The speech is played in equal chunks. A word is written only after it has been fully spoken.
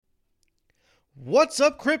What's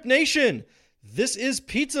up, Crypt Nation? This is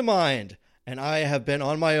Pizza Mind, and I have been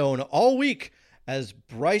on my own all week as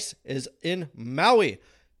Bryce is in Maui.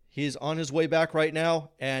 He's on his way back right now,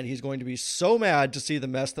 and he's going to be so mad to see the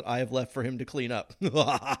mess that I have left for him to clean up.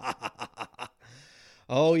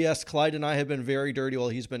 Oh, yes, Clyde and I have been very dirty while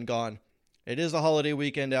he's been gone. It is a holiday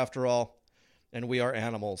weekend after all, and we are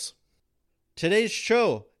animals. Today's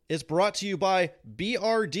show is brought to you by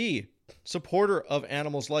BRD, supporter of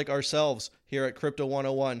animals like ourselves here at Crypto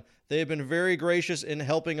 101. They have been very gracious in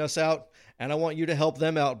helping us out, and I want you to help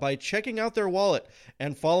them out by checking out their wallet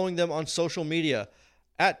and following them on social media.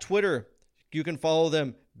 At Twitter, you can follow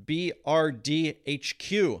them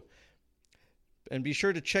BRDHQ. And be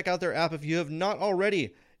sure to check out their app if you have not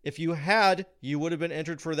already. If you had, you would have been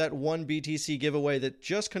entered for that one BTC giveaway that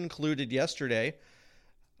just concluded yesterday.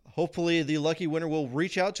 Hopefully the lucky winner will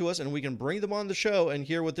reach out to us and we can bring them on the show and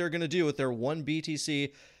hear what they're going to do with their one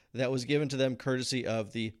BTC that was given to them courtesy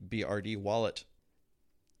of the BRD wallet.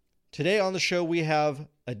 Today on the show, we have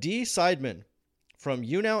Adi Seidman from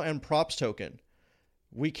YouNow and Props Token.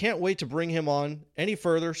 We can't wait to bring him on any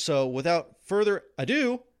further. So without further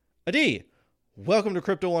ado, Adi, welcome to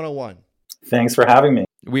Crypto 101. Thanks for having me.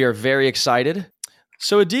 We are very excited.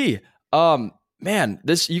 So Adi, man,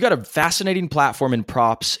 you got a fascinating platform in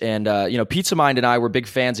props, and Pizza Mind and I were big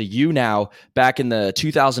fans of YouNow back in the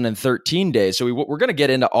 2013 days. So we're going to get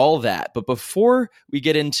into all that, but before we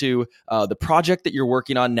get into the project that you're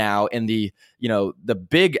working on now and the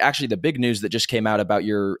big news that just came out about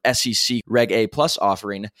your SEC Reg A Plus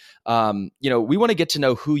offering, we want to get to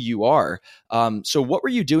know who you are. So what were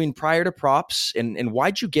you doing prior to props, and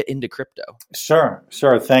why'd you get into crypto? Sure.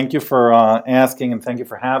 Thank you for asking, and thank you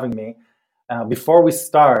for having me. Before we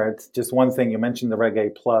start, just one thing. You mentioned the Reg A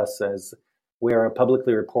Plus. As we are a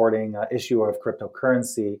publicly reporting issue of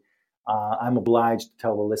cryptocurrency, I'm obliged to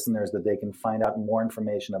tell the listeners that they can find out more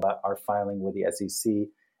information about our filing with the SEC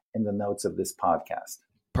in the notes of this podcast.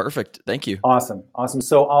 Perfect. Thank you. Awesome.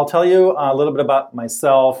 So I'll tell you a little bit about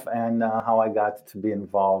myself and how I got to be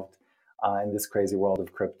involved in this crazy world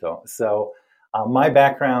of crypto. So my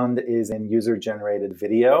background is in user-generated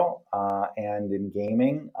video and in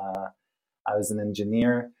gaming. I was an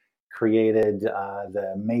engineer, created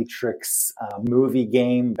the Matrix movie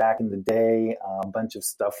game back in the day, a bunch of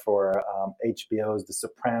stuff for HBO's The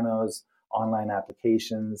Sopranos, online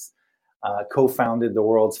applications, co-founded the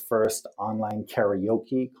world's first online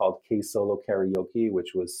karaoke called K-Solo Karaoke,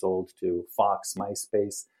 which was sold to Fox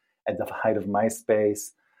MySpace at the height of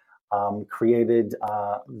MySpace, created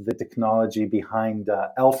the technology behind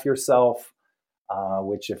Elf Yourself,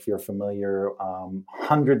 which, if you're familiar,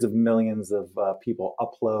 hundreds of millions of people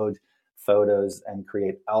upload photos and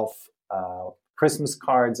create elf Christmas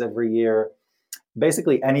cards every year.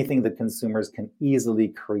 Basically anything that consumers can easily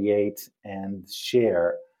create and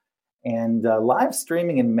share. And live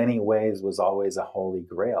streaming in many ways was always a holy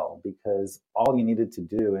grail, because all you needed to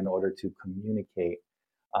do in order to communicate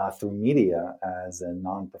through media as a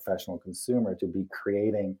non-professional consumer to be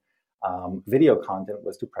creating video content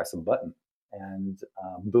was to press a button. And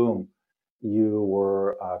boom, you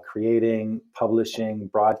were creating, publishing,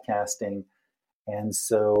 broadcasting. And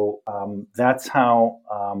so that's how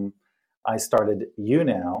I started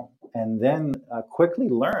YouNow, and then quickly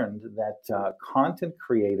learned that content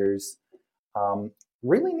creators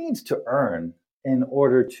really need to earn in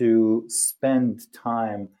order to spend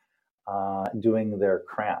time doing their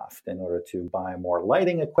craft, in order to buy more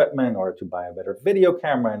lighting equipment, in order to buy a better video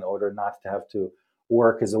camera, in order not to have to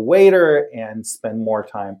work as a waiter and spend more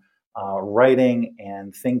time writing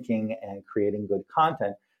and thinking and creating good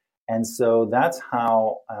content. And so that's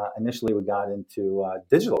how initially we got into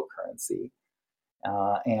digital currency.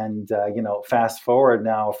 Fast forward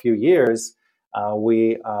now a few years,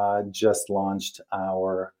 we just launched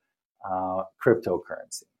our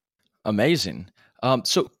cryptocurrency. Amazing.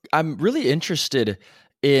 So I'm really interested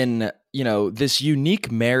in this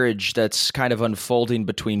unique marriage that's kind of unfolding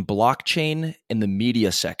between blockchain and the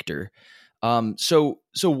media sector. So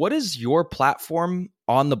what does your platform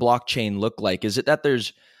on the blockchain look like? Is it that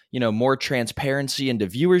there's more transparency into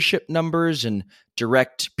viewership numbers and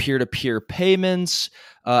direct peer-to-peer payments?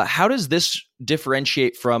 How does this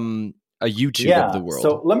differentiate from a YouTube of the world?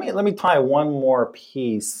 So let me tie one more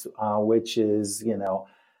piece, which is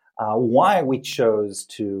why we chose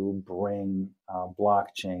to bring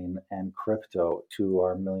blockchain and crypto to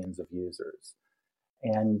our millions of users.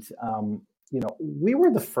 And, we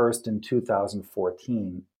were the first in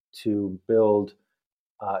 2014 to build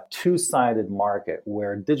a two-sided market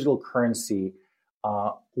where digital currency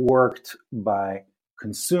worked by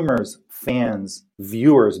consumers, fans,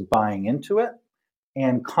 viewers buying into it,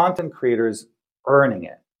 and content creators earning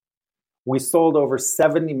it. We sold over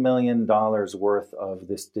 $70 million worth of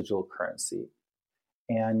this digital currency.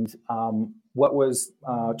 And what was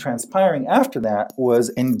transpiring after that was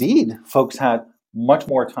indeed folks had much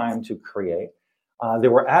more time to create. They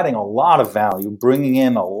were adding a lot of value, bringing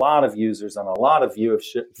in a lot of users and a lot of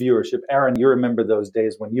viewership. Aaron, you remember those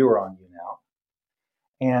days when you were on YouNow.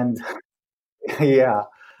 And yeah.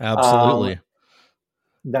 Absolutely.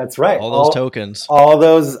 That's right. All those tokens. All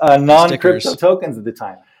those non-crypto tokens at the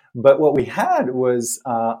time. But what we had was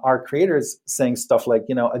our creators saying stuff like,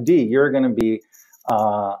 Adi, you're going to be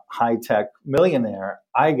a high-tech millionaire.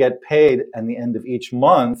 I get paid at the end of each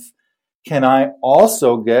month. Can I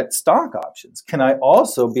also get stock options? Can I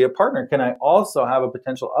also be a partner? Can I also have a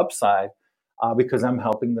potential upside because I'm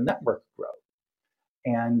helping the network grow?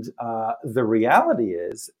 And the reality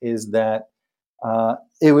is that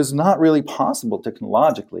it was not really possible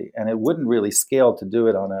technologically, and it wouldn't really scale to do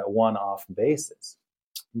it on a one-off basis.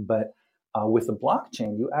 But with the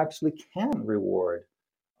blockchain, you actually can reward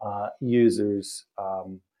users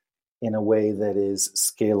in a way that is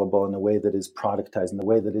scalable, in a way that is productized, in a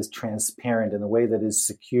way that is transparent, in a way that is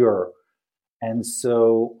secure. And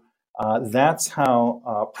so that's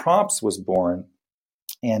how Props was born.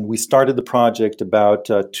 And we started the project about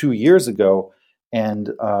 2 years ago.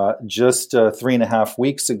 And just 3.5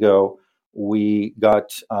 weeks ago, we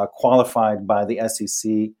got qualified by the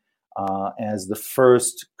SEC as the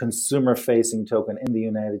first consumer-facing token in the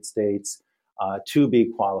United States to be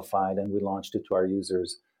qualified, and we launched it to our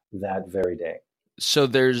users that very day. So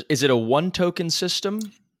is it a one token system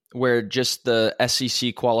where just the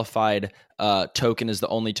SEC qualified token is the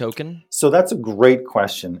only token? So that's a great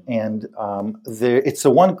question, and it's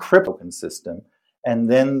a one crypto token system, and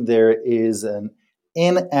then there is an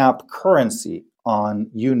in-app currency on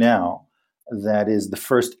YouNow that is the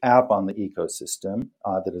first app on the ecosystem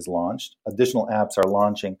that is launched. Additional apps are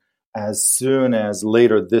launching as soon as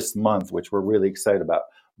later this month, which we're really excited about.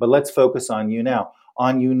 But let's focus on YouNow.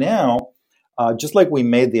 On YouNow, just like we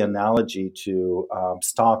made the analogy to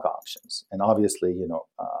stock options, and obviously,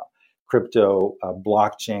 crypto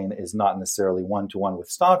blockchain is not necessarily one-to-one with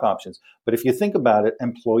stock options. But if you think about it,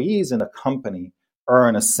 employees in a company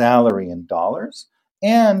earn a salary in dollars,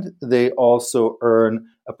 and they also earn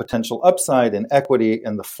a potential upside in equity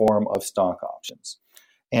in the form of stock options.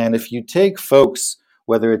 And if you take folks,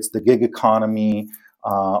 whether it's the gig economy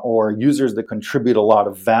or users that contribute a lot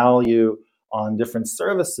of value on different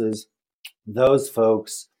services, those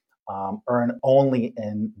folks earn only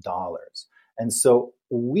in dollars. And so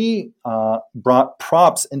we brought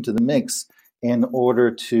Props into the mix in order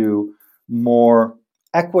to more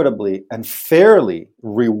equitably and fairly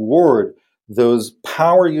reward those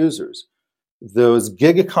power users, those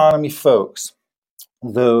gig economy folks,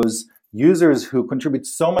 those users who contribute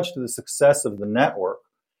so much to the success of the network.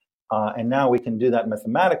 And now we can do that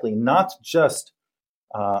mathematically, not just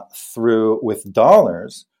through with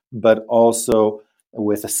dollars, but also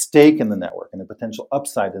with a stake in the network and a potential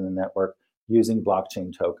upside in the network using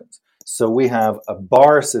blockchain tokens. So we have a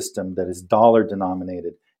bar system that is dollar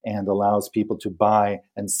denominated and allows people to buy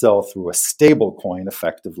and sell through a stable coin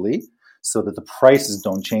effectively, so that the prices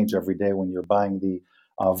don't change every day when you're buying the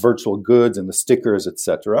virtual goods and the stickers,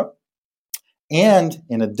 etc. And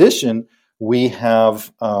in addition, we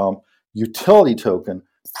have utility token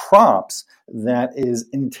Props that is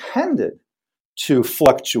intended to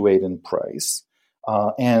fluctuate in price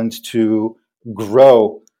and to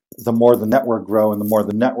grow the more the network grow and the more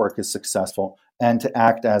the network is successful, and to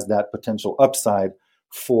act as that potential upside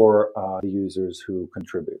for the users who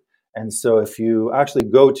contribute. And so if you actually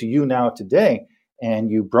go to YouNow today and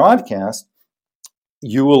you broadcast,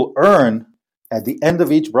 you will earn, at the end of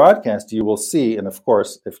each broadcast, you will see, and of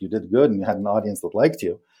course, if you did good and you had an audience that liked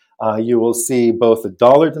you, you will see both a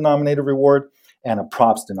dollar-denominated reward and a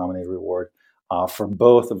Props-denominated reward for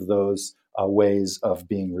both of those ways of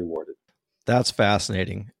being rewarded. That's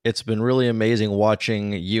fascinating. It's been really amazing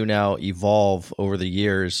watching YouNow evolve over the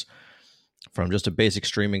years, from just a basic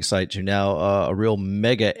streaming site to now a real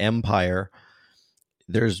mega empire.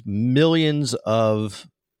 There's millions of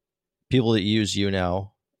people that use YouNow.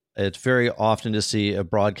 It's very often to see a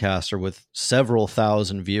broadcaster with several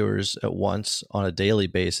thousand viewers at once on a daily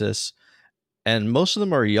basis. And most of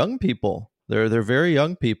them are young people. They're very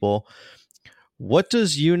young people. What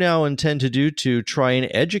does YouNow intend to do to try and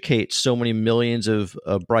educate so many millions of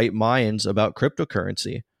bright minds about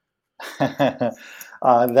cryptocurrency?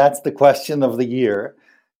 That's the question of the year.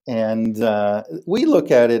 And we look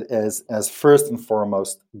at it as first and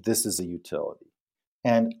foremost, this is a utility.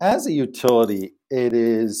 And as a utility, it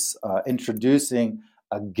is introducing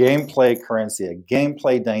a gameplay currency, a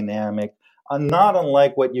gameplay dynamic not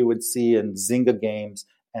unlike what you would see in Zynga games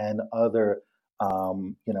and other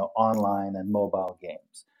online and mobile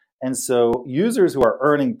games. And so users who are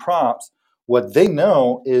earning props, what they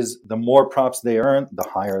know is the more props they earn, the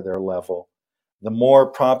higher their level. The more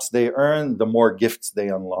props they earn, the more gifts they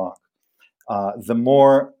unlock. The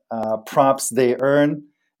more props they earn,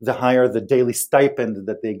 the higher the daily stipend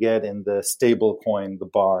that they get in the stable coin, the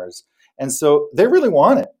bars. And so they really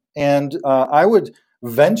want it. And I would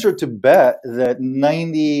venture to bet that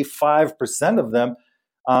 95% of them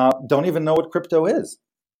don't even know what crypto is.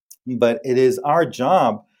 But it is our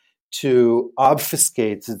job to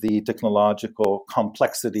obfuscate the technological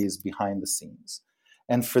complexities behind the scenes.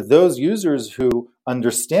 And for those users who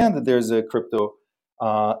understand that there's a crypto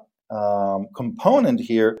component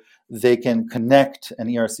here, they can connect an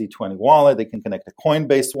ERC20 wallet, they can connect a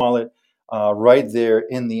Coinbase wallet right there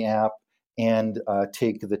in the app and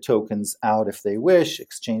take the tokens out if they wish,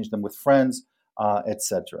 exchange them with friends,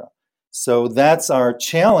 etc. So that's our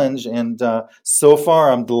challenge. And so far,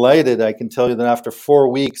 I'm delighted. I can tell you that after 4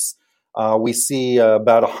 weeks, we see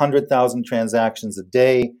about 100,000 transactions a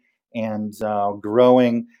day and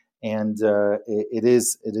growing. And it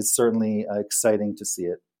is certainly exciting to see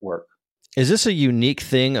it work. Is this a unique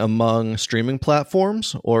thing among streaming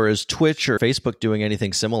platforms, or is Twitch or Facebook doing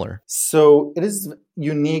anything similar? So it is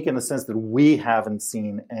unique in the sense that we haven't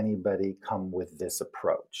seen anybody come with this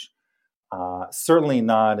approach. Certainly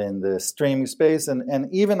not in the streaming space, and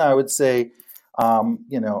even I would say, in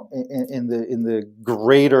the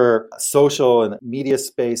greater social and media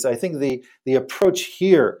space, I think the approach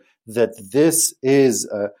here that this is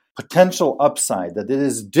a potential upside, that it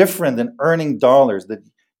is different than earning dollars, that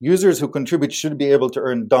users who contribute should be able to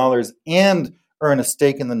earn dollars and earn a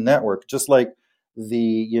stake in the network, just like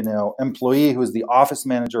the employee who is the office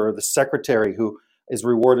manager or the secretary who is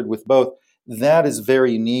rewarded with both. That is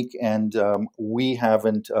very unique, and we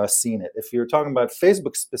haven't seen it. If you're talking about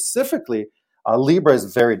Facebook specifically, Libra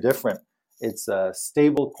is very different. It's a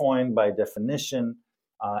stable coin by definition.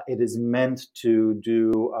 It is meant to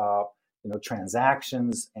do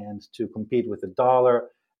transactions and to compete with the dollar,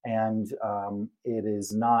 and it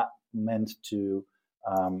is not meant to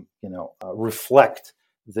reflect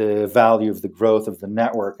the value of the growth of the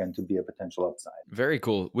network and to be a potential upside. Very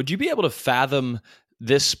cool. Would you be able to fathom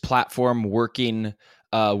this platform working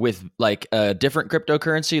with like a different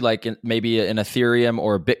cryptocurrency, like maybe an Ethereum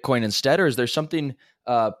or Bitcoin instead? Or is there something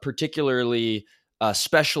particularly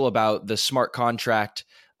special about the smart contract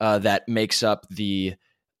that makes up the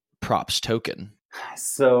props token?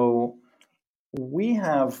 So we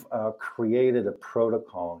have created a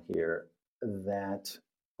protocol here that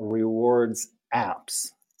rewards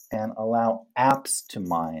apps and allow apps to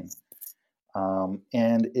mine.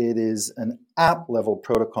 And it is an app level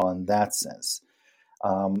protocol in that sense.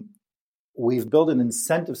 We've built an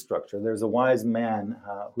incentive structure. There's a wise man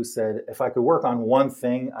who said, if I could work on one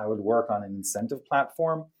thing, I would work on an incentive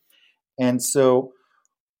platform. And so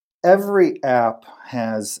every app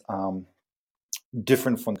has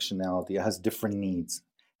different functionality, it has different needs,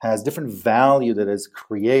 has different value that is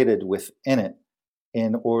created within it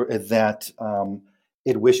in order that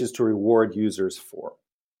it wishes to reward users for.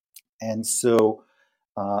 And so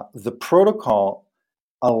the protocol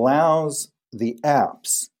allows the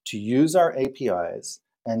apps to use our APIs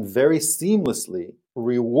and very seamlessly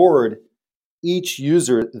reward each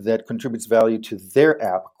user that contributes value to their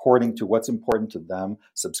app according to what's important to them: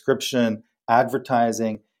 subscription,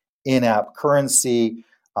 advertising, in-app currency,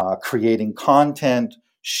 creating content,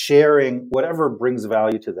 sharing, whatever brings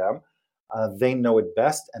value to them. They know it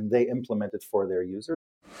best and they implement it for their users.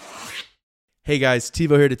 Hey guys,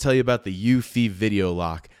 Tivo here to tell you about the Eufy Video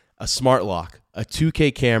Lock, a smart lock, a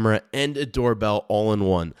 2K camera, and a doorbell all in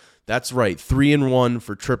one. That's right, 3-in-1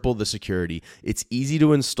 for triple the security. It's easy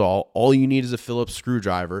to install. All you need is a Phillips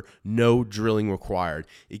screwdriver. No drilling required.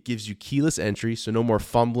 It gives you keyless entry, so no more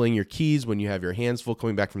fumbling your keys when you have your hands full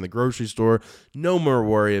coming back from the grocery store. No more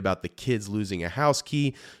worry about the kids losing a house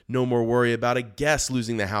key. No more worry about a guest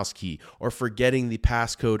losing the house key or forgetting the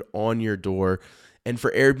passcode on your door. And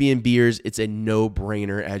for Airbnbers, it's a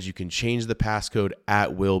no-brainer as you can change the passcode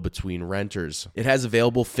at will between renters. It has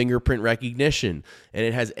available fingerprint recognition, and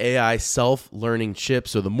it has AI self-learning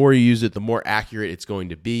chips, so the more you use it, the more accurate it's going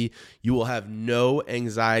to be. You will have no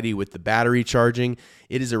anxiety with the battery charging.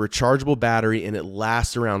 It is a rechargeable battery, and it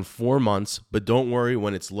lasts around 4 months, but don't worry,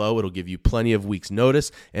 when it's low, it'll give you plenty of weeks'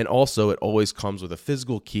 notice, and also it always comes with a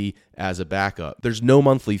physical key as a backup. There's no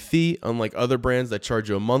monthly fee, unlike other brands that charge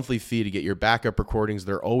you a monthly fee to get your backup requirements recordings,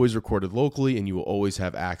 they're always recorded locally and you will always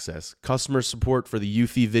have access. Customer support for the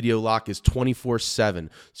Eufy Video Lock is 24/7,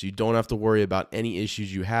 so you don't have to worry about any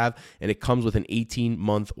issues you have, and it comes with an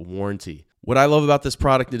 18-month warranty. What I love about this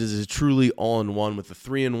product is it's truly all-in-one. With the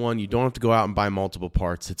 3-in-1, you don't have to go out and buy multiple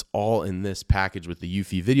parts. It's all in this package with the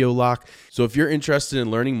Eufy Video Lock. So if you're interested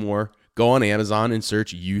in learning more, go on Amazon and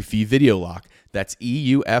search Eufy Video Lock. That's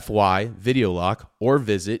EUFY Video Lock, or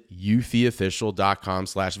visit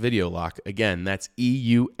eufyofficial.com/video lock. Again, that's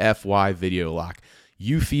EUFY Video Lock.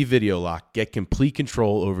 Eufy Video Lock. Get complete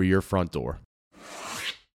control over your front door.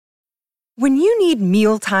 When you need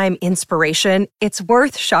mealtime inspiration, it's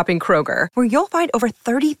worth shopping Kroger, where you'll find over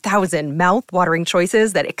 30,000 mouth-watering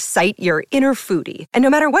choices that excite your inner foodie. And no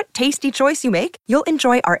matter what tasty choice you make, you'll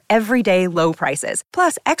enjoy our everyday low prices,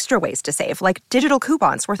 plus extra ways to save, like digital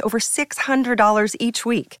coupons worth over $600 each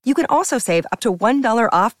week. You can also save up to $1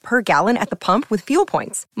 off per gallon at the pump with fuel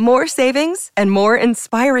points. More savings and more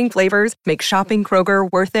inspiring flavors make shopping Kroger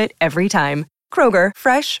worth it every time. Kroger,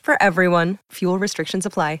 fresh for everyone. Fuel restrictions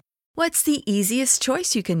apply. What's the easiest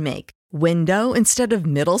choice you can make? Window instead of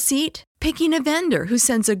middle seat? Picking a vendor who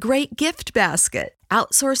sends a great gift basket?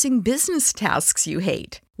 Outsourcing business tasks you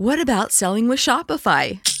hate? What about selling with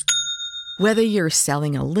Shopify? Whether you're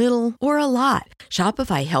selling a little or a lot,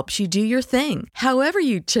 Shopify helps you do your thing, however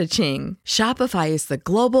you cha-ching. Shopify is the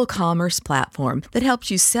global commerce platform that helps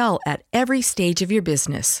you sell at every stage of your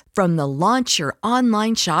business. From the launch your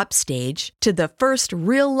online shop stage to the first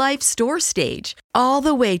real-life store stage, all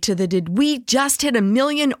the way to the did we just hit 1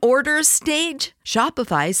 million orders stage.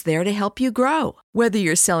 Shopify's there to help you grow. Whether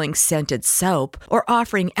you're selling scented soap or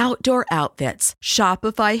offering outdoor outfits,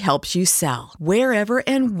 Shopify helps you sell. Wherever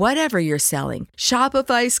and whatever you're selling,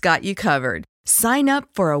 Shopify's got you covered. Sign up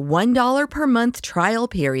for a $1 per month trial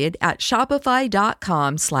period at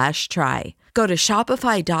shopify.com/try. Go to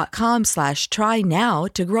shopify.com/try now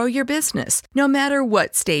to grow your business, no matter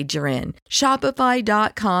what stage you're in.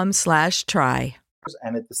 Shopify.com/try.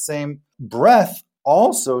 And at the same breath,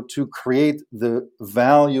 also to create the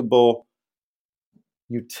valuable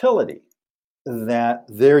utility that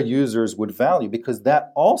their users would value, because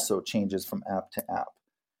that also changes from app to app.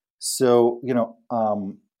 So,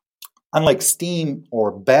 unlike Steam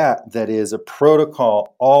or BAT, that is a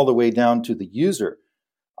protocol all the way down to the user,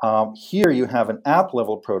 here you have an app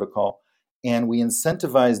level protocol, and we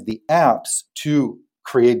incentivize the apps to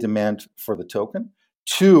create demand for the token,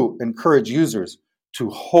 to encourage users to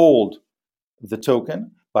hold the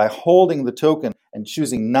token. By holding the token and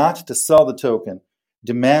choosing not to sell the token,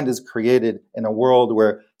 demand is created in a world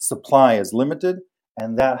where supply is limited,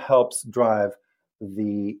 and that helps drive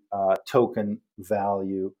the token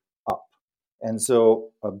value up. And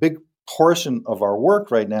so a big portion of our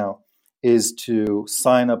work right now is to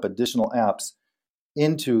sign up additional apps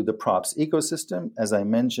into the props ecosystem. As I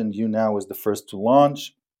mentioned, YouNow is the first to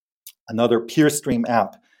launch. Another PeerStream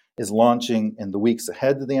app is launching in the weeks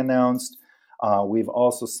ahead that they announced. We've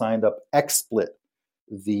also signed up XSplit,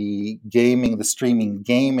 the streaming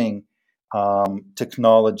gaming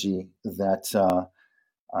technology that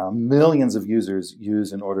millions of users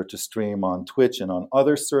use in order to stream on Twitch and on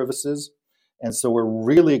other services. And so we're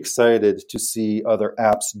really excited to see other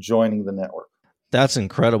apps joining the network. That's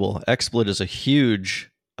incredible. XSplit is a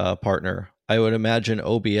huge partner. I would imagine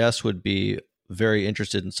OBS would be very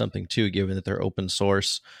interested in something too, given that they're open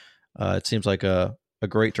source. It seems like a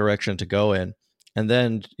great direction to go in. And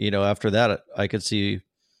then, after that, I could see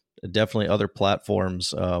definitely other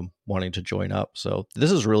platforms wanting to join up. So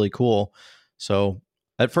this is really cool. So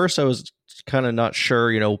at first I was kind of not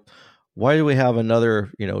sure, why do we have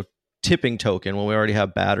another, tipping token when we already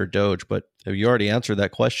have BAT or Doge? But you already answered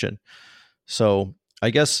that question. So I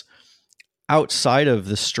guess outside of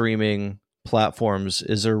the streaming platforms,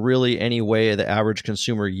 is there really any way the average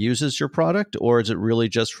consumer uses your product, or is it really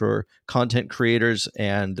just for content creators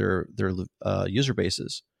and their user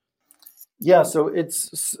bases? Yeah, so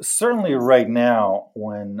it's certainly right now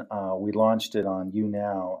when we launched it on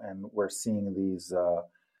YouNow, and we're seeing these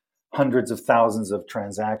hundreds of thousands of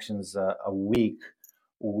transactions a week.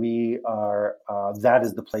 We are that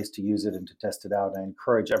is the place to use it and to test it out. I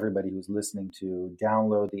encourage everybody who's listening to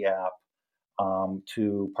download the app,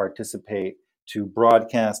 to participate, to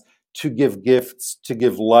broadcast, to give gifts, to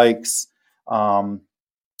give likes, and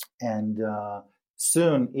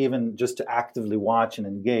soon even just to actively watch and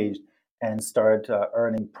engage and start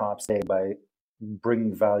earning props day by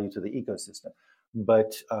bringing value to the ecosystem.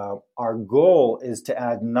 But our goal is to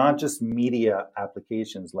add not just media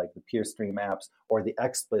applications like the PeerStream apps or the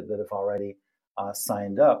XSplit that have already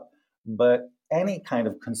signed up, but any kind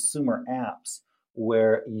of consumer apps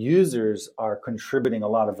where users are contributing a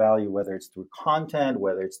lot of value, whether it's through content,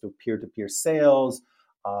 whether it's through peer-to-peer sales,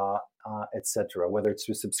 etc., whether it's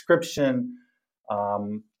through subscription.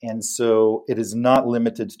 And so it is not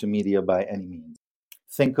limited to media by any means.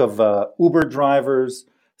 Think of Uber drivers,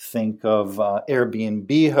 think of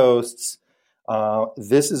Airbnb hosts.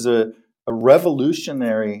 This is a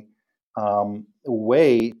revolutionary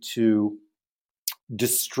way to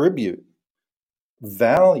distribute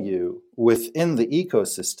value within the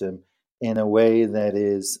ecosystem in a way that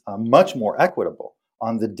is much more equitable.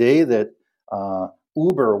 On the day that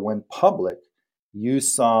Uber went public, you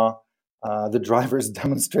saw the drivers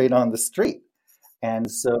demonstrate on the street. And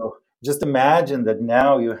so just imagine that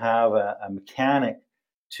now you have a mechanic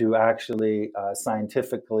to actually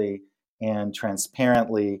scientifically and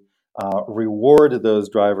transparently reward those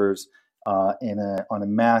drivers on a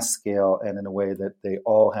mass scale and in a way that they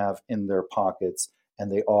all have in their pockets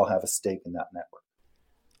and they all have a stake in that network.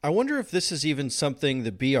 I wonder if this is even something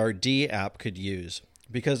the BRD app could use,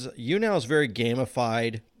 because YouNow is very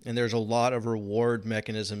gamified and there's a lot of reward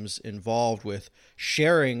mechanisms involved with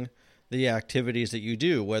sharing the activities that you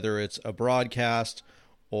do, whether it's a broadcast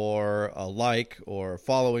or a like or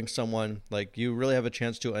following someone. Like, you really have a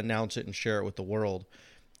chance to announce it and share it with the world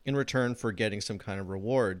in return for getting some kind of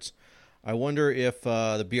rewards. I wonder if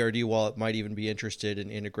the BRD wallet might even be interested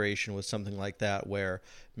in integration with something like that, where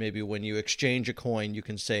maybe when you exchange a coin, you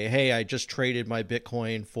can say, hey, I just traded my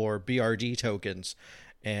Bitcoin for BRD tokens,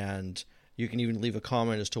 and you can even leave a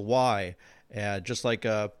comment as to why. Just like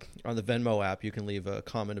on the Venmo app, you can leave a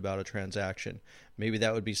comment about a transaction. Maybe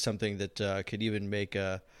that would be something that could even make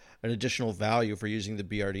an additional value for using the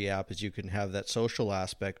BRD app, as you can have that social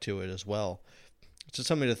aspect to it as well. It's just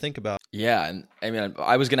something to think about. Yeah. And I mean,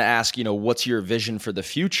 I was going to ask, what's your vision for the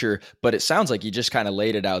future? But it sounds like you just kind of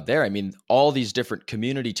laid it out there. I mean, all these different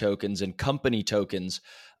community tokens and company tokens.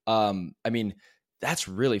 That's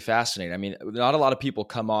really fascinating. I mean, not a lot of people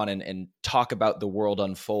come on and talk about the world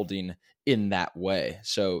unfolding in that way.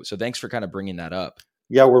 So thanks for kind of bringing that up.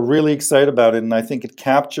 Yeah, we're really excited about it. And I think it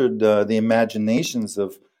captured the imaginations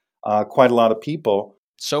of quite a lot of people.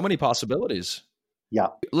 So many possibilities. Yeah.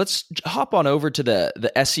 Let's hop on over to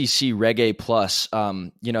the SEC Reg A Plus.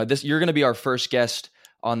 You're going to be our first guest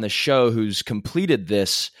on the show who's completed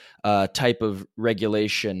this type of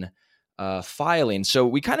regulation filing. So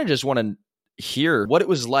we kind of just want to hear what it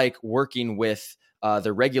was like working with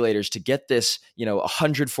the regulators to get this,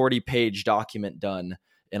 140-page document done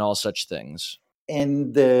and all such things.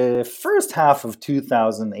 In the first half of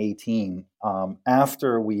 2018,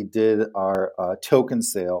 after we did our token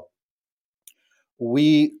sale,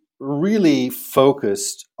 we really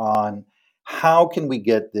focused on how can we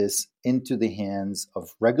get this into the hands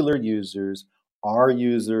of regular users, our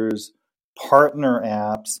users, partner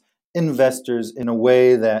apps, investors, in a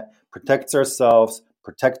way that protects ourselves,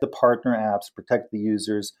 protect the partner apps, protect the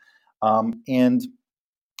users. And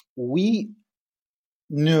we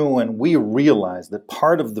knew and we realized that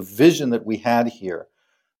part of the vision that we had here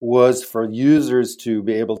was for users to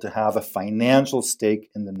be able to have a financial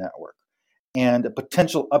stake in the network and a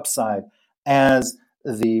potential upside as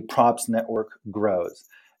the props network grows.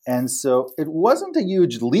 And so it wasn't a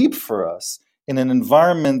huge leap for us in an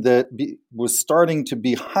environment that was starting to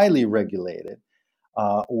be highly regulated,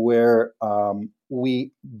 where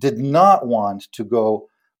we did not want to go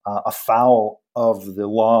afoul of the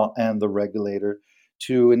law and the regulator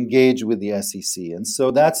to engage with the SEC. And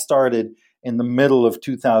so that started in the middle of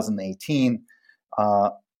 2018.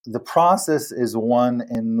 The process is one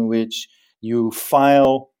in which you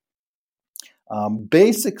file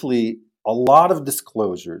basically a lot of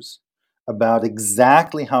disclosures about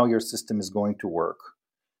exactly how your system is going to work,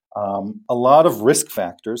 a lot of risk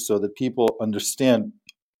factors so that people understand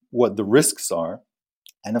what the risks are,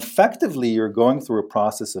 and effectively you're going through a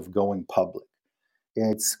process of going public.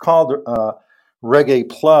 It's called Reg A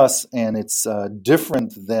Plus, and it's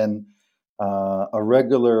different than a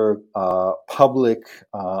regular public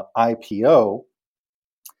IPO,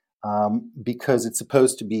 because it's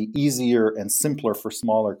supposed to be easier and simpler for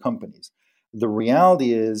smaller companies. The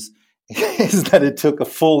reality is that it took a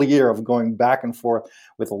full year of going back and forth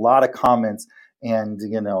with a lot of comments and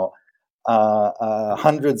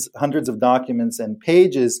hundreds of documents and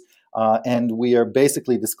pages, and we are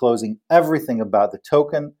basically disclosing everything about the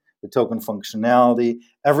token functionality,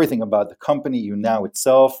 everything about the company, YouNow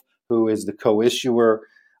itself, who is the co-issuer,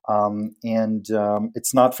 and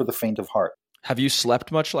it's not for the faint of heart. Have you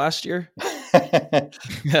slept much last year?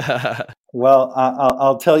 Well,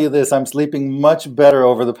 I'll tell you this. I'm sleeping much better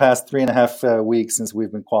over the past 3.5 weeks since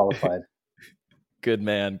we've been qualified. Good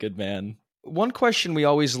man. Good man. One question we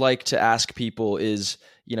always like to ask people is,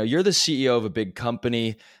 you're the CEO of a big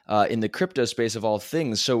company in the crypto space of all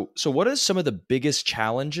things. So what are some of the biggest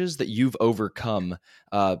challenges that you've overcome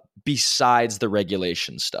besides the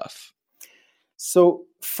regulation stuff? So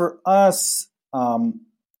for us,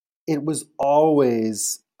 it was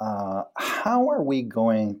always, how are we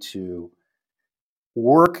going to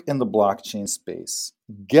work in the blockchain space,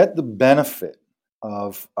 get the benefit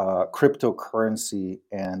of cryptocurrency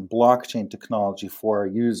and blockchain technology for our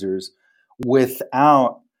users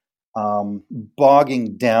without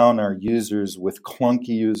bogging down our users with clunky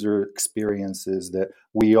user experiences that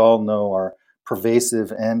we all know are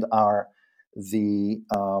pervasive and are the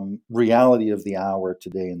reality of the hour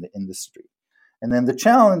today in the industry. And then the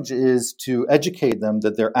challenge is to educate them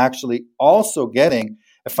that they're actually also getting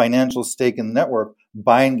a financial stake in the network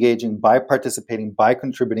by engaging, by participating, by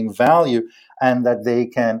contributing value, and that they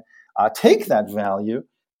can take that value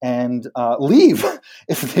and leave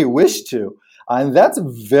if they wish to. And that's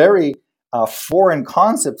a very foreign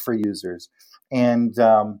concept for users. And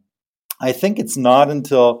I think it's not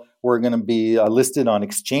until we're going to be listed on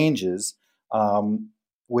exchanges,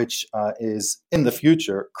 which is in the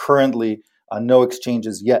future. Currently, no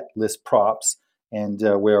exchanges yet list props, and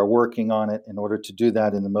we are working on it in order to do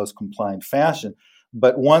that in the most compliant fashion.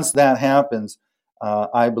 But once that happens,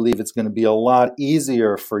 I believe it's going to be a lot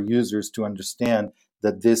easier for users to understand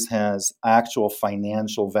that this has actual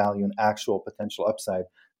financial value and actual potential upside,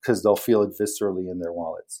 because they'll feel it viscerally in their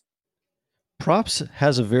wallets. Props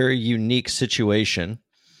has a very unique situation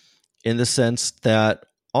in the sense that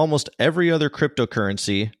almost every other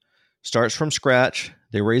cryptocurrency starts from scratch.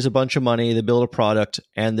 They raise a bunch of money, they build a product,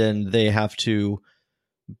 and then they have to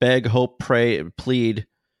beg, hope, pray, plead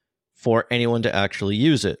for anyone to actually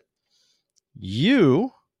use it.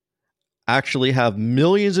 You actually have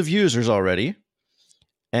millions of users already,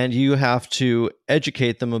 and you have to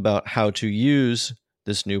educate them about how to use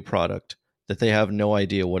this new product that they have no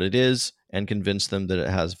idea what it is, and convince them that it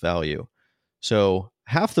has value. So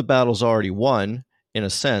half the battle's already won in a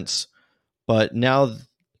sense, but now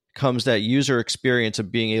comes that user experience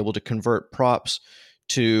of being able to convert props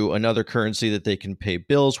to another currency that they can pay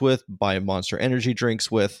bills with, buy Monster Energy drinks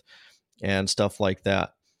with, and stuff like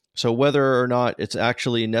that. So whether or not it's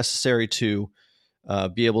actually necessary to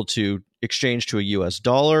be able to exchange to a US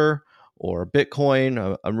dollar or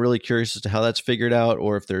Bitcoin, I'm really curious as to how that's figured out,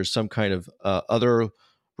 or if there's some kind of other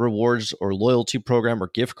rewards or loyalty program or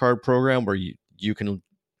gift card program where you can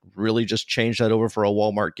really just change that over for a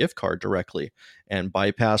Walmart gift card directly and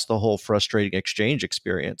bypass the whole frustrating exchange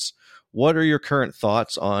experience. What are your current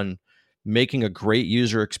thoughts on making a great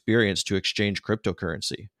user experience to exchange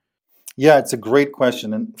cryptocurrency? Yeah, it's a great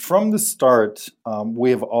question. And from the start, we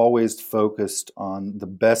have always focused on the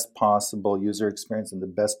best possible user experience and the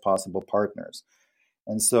best possible partners.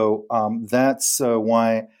 And so that's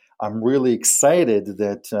why I'm really excited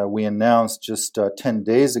that we announced just 10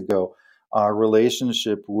 days ago our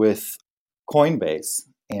relationship with Coinbase.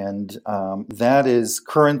 And that is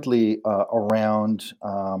currently around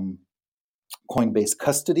Coinbase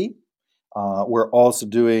custody. We're also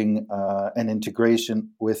doing an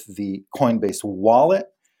integration with the Coinbase wallet.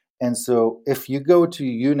 And so if you go to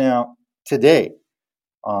YouNow today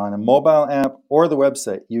on a mobile app or the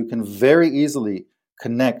website, you can very easily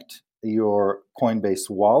connect your Coinbase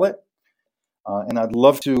wallet. And I'd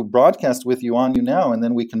love to broadcast with you on YouNow, and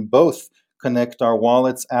then we can both connect our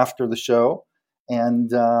wallets after the show and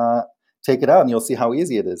take it out, and you'll see how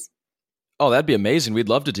easy it is. Oh, that'd be amazing. We'd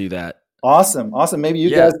love to do that. Awesome. Maybe you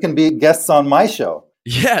guys can be guests on my show.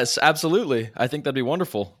 Yes, absolutely. I think that'd be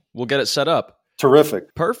wonderful. We'll get it set up.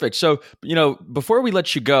 Terrific. Perfect. So, before we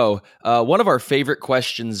let you go, one of our favorite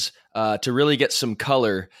questions to really get some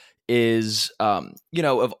color is,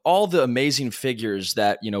 of all the amazing figures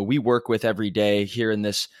that, we work with every day here in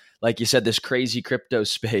this, like you said, this crazy crypto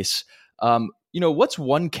space, what's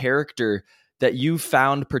one character that you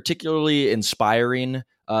found particularly inspiring,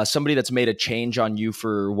 somebody that's made a change on you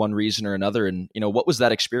for one reason or another? And, what was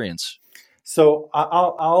that experience? So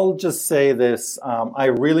I'll just say this. I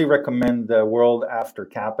really recommend The World After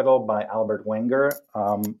Capital by Albert Wenger.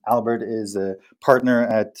 Albert is a partner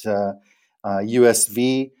at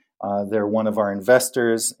USV. They're one of our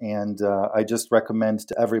investors. And I just recommend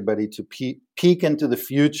to everybody to peek into the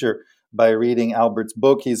future by reading Albert's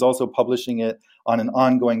book. He's also publishing it on an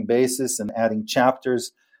ongoing basis and adding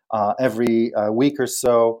chapters every week or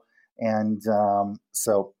so. And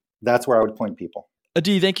so that's where I would point people.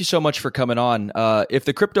 Adi, thank you so much for coming on. If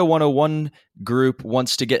the Crypto 101 group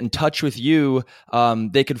wants to get in touch with you,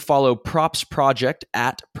 they can follow Props Project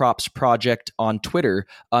at Props Project on Twitter.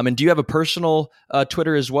 And do you have a personal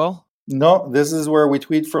Twitter as well? No, this is where we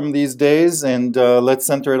tweet from these days, and let's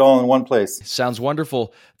center it all in one place. Sounds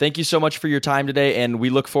wonderful. Thank you so much for your time today, and we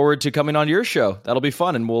look forward to coming on your show. That'll be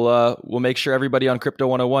fun, and we'll make sure everybody on Crypto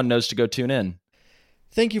 101 knows to go tune in.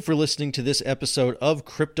 Thank you for listening to this episode of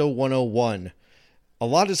Crypto 101. A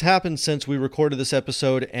lot has happened since we recorded this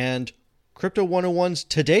episode, and Crypto 101's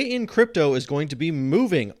Today in Crypto is going to be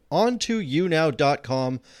moving onto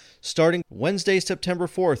YouNow.com starting Wednesday, September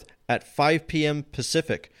 4th at 5 p.m.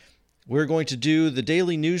 Pacific. We're going to do the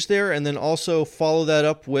daily news there and then also follow that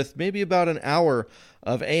up with maybe about an hour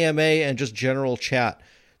of AMA and just general chat.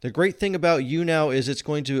 The great thing about YouNow is it's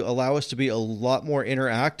going to allow us to be a lot more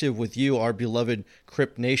interactive with you, our beloved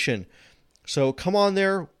Crypt Nation. So come on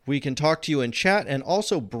there, we can talk to you in chat and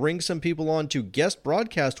also bring some people on to guest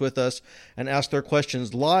broadcast with us and ask their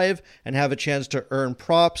questions live and have a chance to earn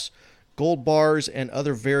props, gold bars, and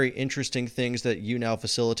other very interesting things that YouNow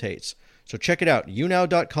facilitates. So check it out,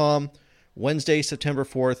 YouNow.com, Wednesday, September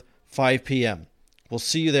 4th, 5 p.m. We'll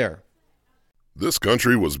see you there. This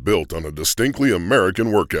country was built on a distinctly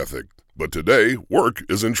American work ethic, but today, work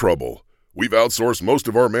is in trouble. We've outsourced most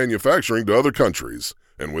of our manufacturing to other countries,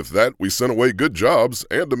 and with that, we sent away good jobs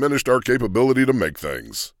and diminished our capability to make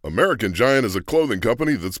things. American Giant is a clothing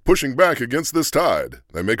company that's pushing back against this tide.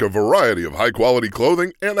 They make a variety of high-quality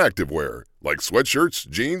clothing and activewear, like sweatshirts,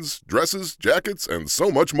 jeans, dresses, jackets, and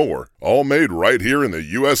so much more. All made right here in the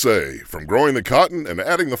USA, from growing the cotton and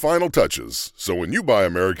adding the final touches. So when you buy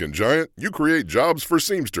American Giant, you create jobs for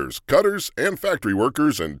seamsters, cutters, and factory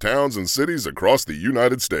workers in towns and cities across the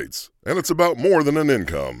United States. And it's about more than an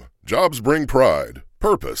income. Jobs bring pride,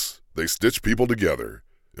 purpose. They stitch people together.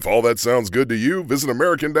 If all that sounds good to you, visit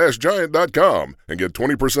American-Giant.com and get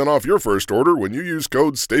 20% off your first order when you use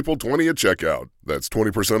code STAPLE20 at checkout. That's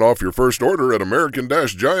 20% off your first order at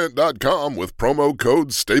American-Giant.com with promo code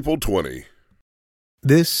STAPLE20.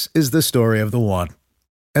 This is the story of the one.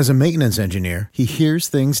 As a maintenance engineer, he hears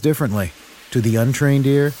things differently. To the untrained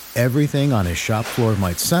ear, everything on his shop floor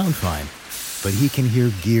might sound fine, but he can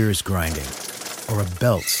hear gears grinding or a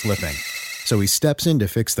belt slipping. So he steps in to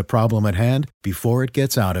fix the problem at hand before it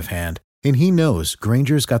gets out of hand. And he knows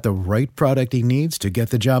Grainger's got the right product he needs to get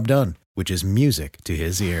the job done, which is music to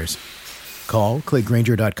his ears. Call, click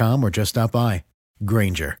Grainger.com, or just stop by.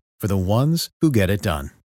 Grainger, for the ones who get it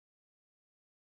done.